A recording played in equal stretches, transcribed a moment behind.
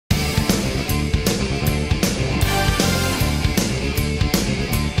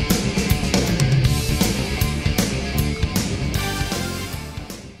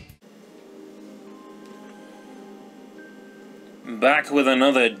Back with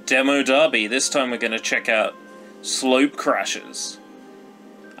another demo derby. This time we're going to check out Slopecrashers.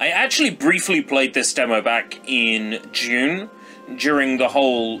 I actually briefly played this demo back in June, during the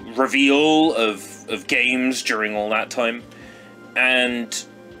whole reveal of games during all that time. And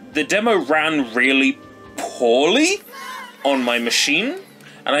the demo ran really poorly on my machine.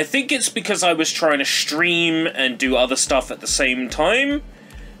 And I think it's because I was trying to stream and do other stuff at the same time.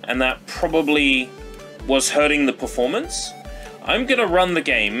 And that probably was hurting the performance. I'm gonna run the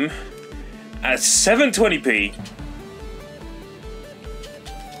game at 720p.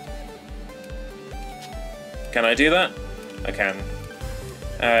 Can I do that? I can.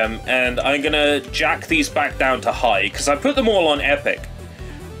 And I'm gonna jack these back down to high, because I put them all on epic.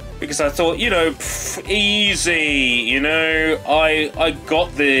 Because I thought, you know, easy, you know, I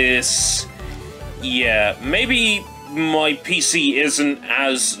got this. Yeah, maybe my PC isn't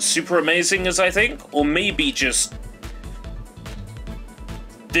as super amazing as I think, or maybe just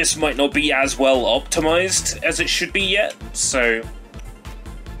this might not be as well optimized as it should be yet, so...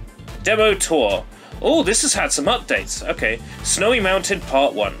 Demo tour. Oh, this has had some updates. Okay. Snowy Mountain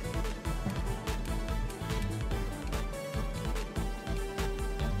Part 1.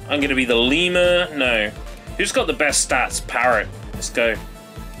 I'm gonna be the lemur? No. Who's got the best stats? Parrot. Let's go.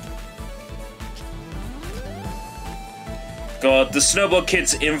 God, the Snowball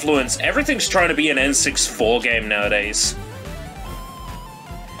Kids influence. Everything's trying to be an N64 game nowadays.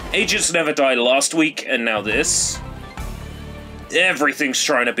 Agents Never Died last week, and now this. Everything's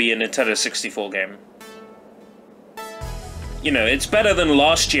trying to be a Nintendo 64 game. You know, it's better than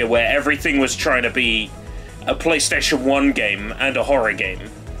last year where everything was trying to be a PlayStation 1 game and a horror game.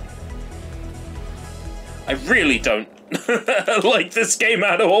 I really don't like this game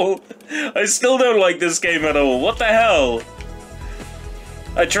at all. I still don't like this game at all. What the hell?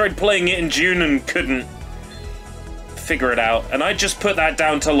 I tried playing it in June and couldn't figure it out, and I just put that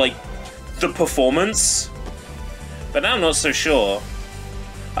down to, like, the performance. But now I'm not so sure.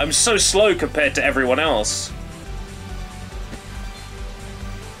 I'm so slow compared to everyone else.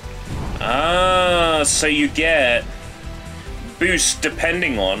 Ah, so you get boost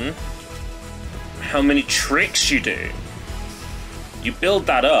depending on how many tricks you do. You build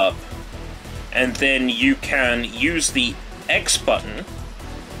that up, and then you can use the X button,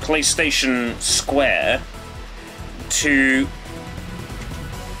 PlayStation Square, to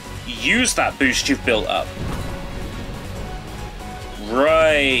use that boost you've built up.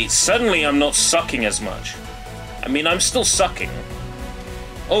 Right, suddenly I'm not sucking as much. I mean, I'm still sucking.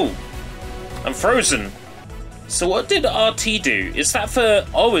 Oh, I'm frozen. So what did RT do? Is that for...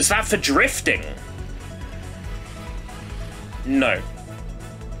 Oh, is that for drifting? No.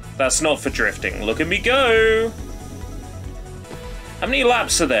 That's not for drifting. Look at me go! How many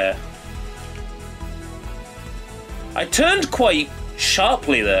laps are there? I turned quite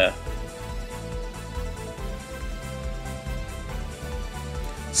sharply there.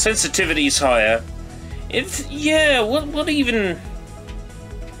 Sensitivity's higher. Yeah, what even...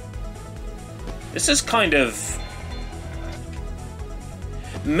 This is kind of...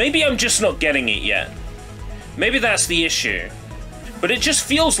 Maybe I'm just not getting it yet. Maybe that's the issue. But it just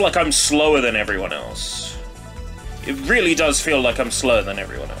feels like I'm slower than everyone else. It really does feel like I'm slower than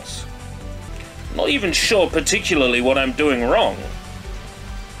everyone else. Not even sure particularly what I'm doing wrong.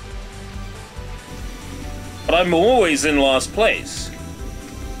 But I'm always in last place.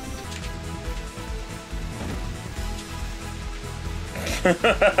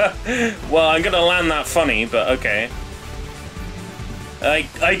 Well, I'm gonna land that funny, but okay.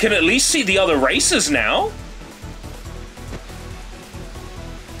 I can at least see the other racers now.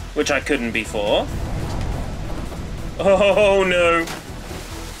 Which I couldn't before. Oh no.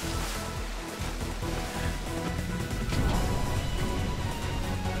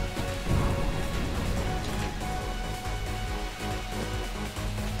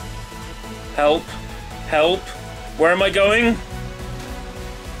 Help. Help. Where am I going?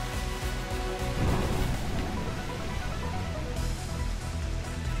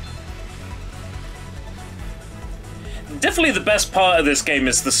 Definitely the best part of this game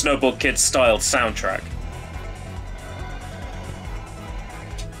is the Snowball Kids style soundtrack.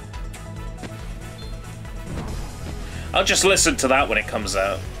 I'll just listen to that when it comes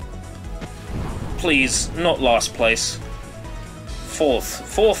out. Please, not last place. Fourth.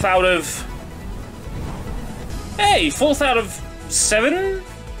 Fourth out of... Hey, fourth out of 7?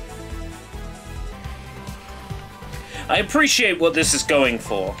 I appreciate what this is going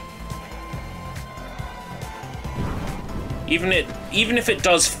for. Even if it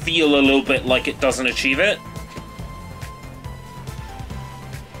does feel a little bit like it doesn't achieve it.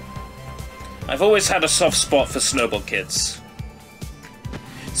 I've always had a soft spot for Snowball Kids.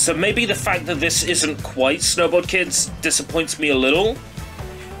 So maybe the fact that this isn't quite Snowboard Kids disappoints me a little,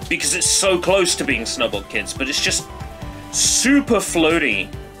 because it's so close to being Snowboard Kids, but it's just super floaty.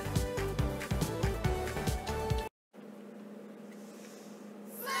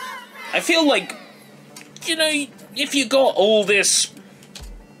 I feel like, you know, if you got all this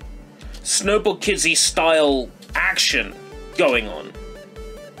Snowboard Kidsy style action going on,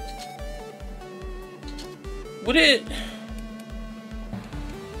 would it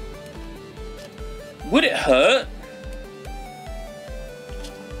hurt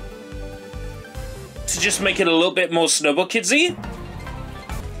to just make it a little bit more Snowboard Kidsy?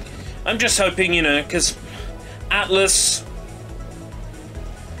 I'm just hoping, you know, because Atlas,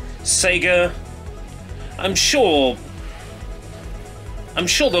 Sega, I'm sure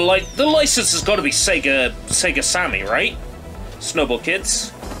the license has got to be Sega Sammy, right? Snowboard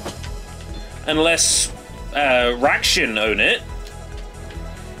Kids, unless Rakshin own it.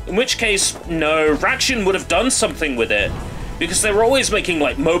 In which case, no, Rakshin would have done something with it, because they were always making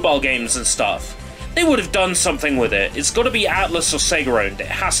like mobile games and stuff. They would have done something with it. It's got to be Atlas or Sega owned. It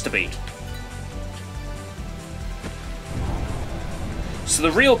has to be. So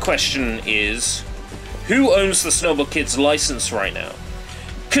the real question is, who owns the Snowboard Kids license right now?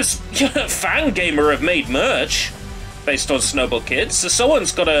 Because Fangamer have made merch based on Snowboard Kids, so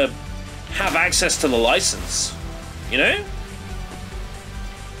someone's got to have access to the license, you know?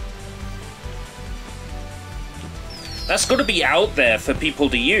 That's got to be out there for people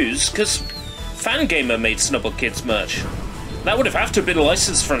to use, because Fangamer made Snowboard Kids merch. That would have to have been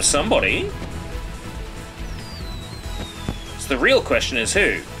licensed from somebody. So the real question is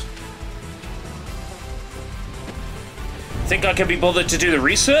who? Think I can be bothered to do the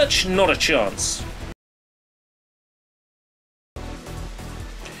research? Not a chance.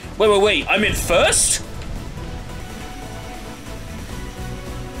 Wait, I'm in first?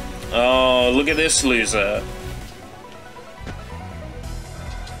 Oh, look at this loser.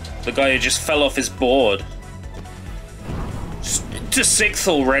 The guy who just fell off his board. Just to 6th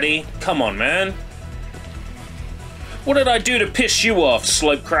already? Come on, man. What did I do to piss you off,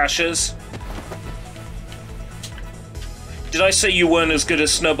 Slopecrashers? Did I say you weren't as good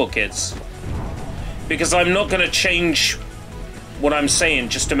as Snowboard Kids? Because I'm not going to change what I'm saying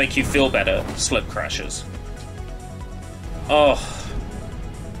just to make you feel better, Slopecrashers. Oh.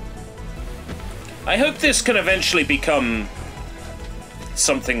 I hope this can eventually become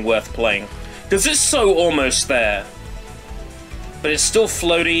something worth playing. Because it's so almost there. But it's still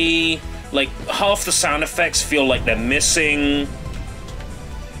floaty. Like, half the sound effects feel like they're missing.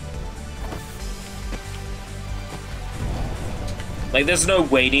 Like, there's no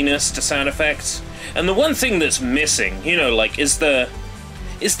weightiness to sound effects. And the one thing that's missing, you know, like, is the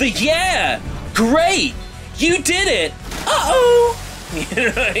yeah! Great! You did it! Uh-oh!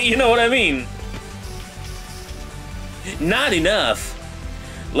 You know what I mean? Not enough.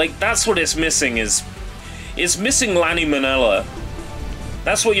 Like, that's what it's missing, is... It's missing Lanny Manella.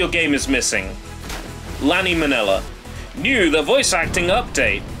 That's what your game is missing. Lanny Manella. New, the voice acting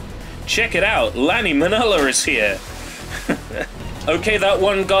update. Check it out, Lanny Manella is here. Okay, that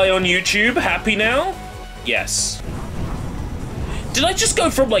one guy on YouTube, happy now? Yes. Did I just go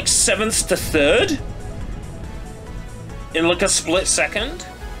from, like, 7th to 3rd? In, like, a split second?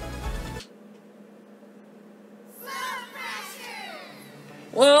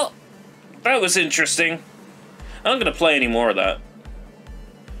 Well, that was interesting. I'm not gonna play any more of that.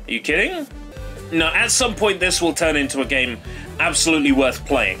 Are you kidding? No, at some point this will turn into a game absolutely worth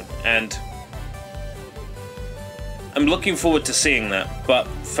playing, and I'm looking forward to seeing that, but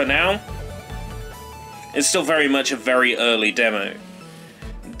for now, it's still very much a very early demo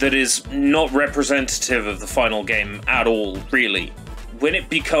that is not representative of the final game at all, really. When it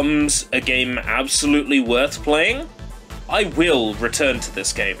becomes a game absolutely worth playing, I will return to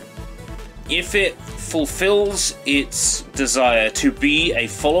this game. If it fulfills its desire to be a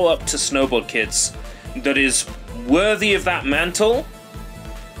follow-up to Snowboard Kids that is worthy of that mantle,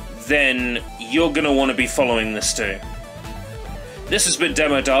 then you're gonna want to be following this too. This has been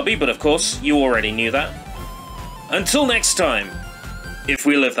Demo Derby, but of course, you already knew that. Until next time, if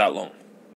we live that long.